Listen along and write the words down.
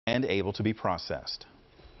and able to be processed.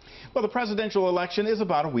 Well, the presidential election is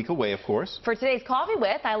about a week away, of course. For today's Coffee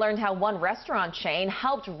With, I learned how one restaurant chain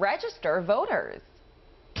helped register voters.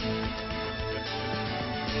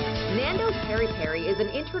 Nando's PERi-PERi is an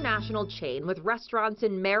international chain with restaurants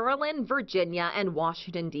in Maryland, Virginia, and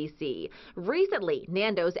Washington, D.C. Recently,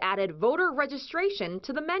 Nando's added voter registration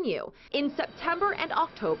to the menu. In September and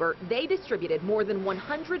October, they distributed more than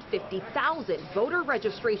 150,000 voter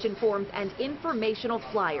registration forms and informational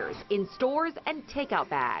flyers in stores and takeout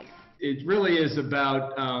bags. It really is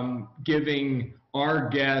about giving our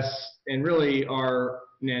guests and really our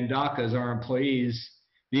Nandakas, our employees,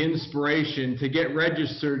 the inspiration to get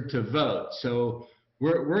registered to vote. So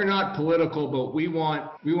we're not political, but we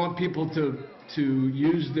want people to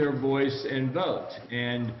use their voice and vote.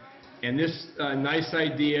 And this nice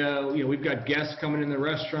idea, we've got guests coming in the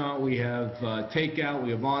restaurant, we have takeout,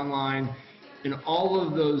 we have online. In all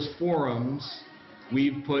of those forums,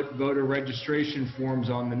 we've put voter registration forms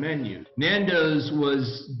on the menu. Nando's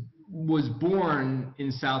was born in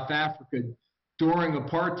South Africa during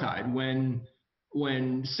apartheid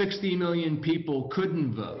when 60 million people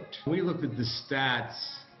couldn't vote. We looked at the stats.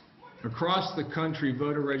 Across the country,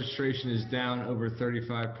 voter registration is down over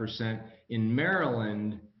 35%. In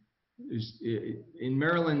Maryland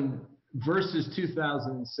versus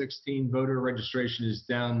 2016, voter registration is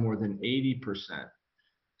down more than 80%.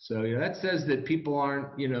 So that says that people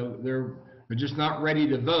aren't, they're just not ready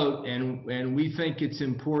to vote, and we think it's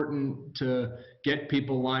important to get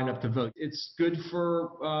people lined up to vote. It's good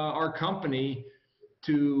for our company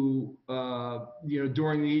to,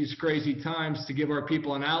 during these crazy times, to give our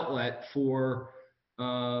people an outlet for,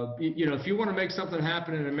 if you want to make something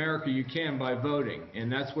happen in America, you can by voting,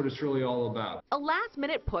 and that's what it's really all about. A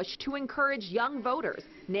last-minute push to encourage young voters.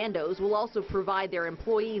 Nando's will also provide their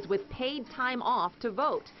employees with paid time off to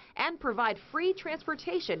vote and provide free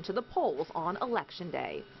transportation to the polls on Election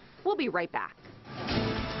Day. We'll be right back.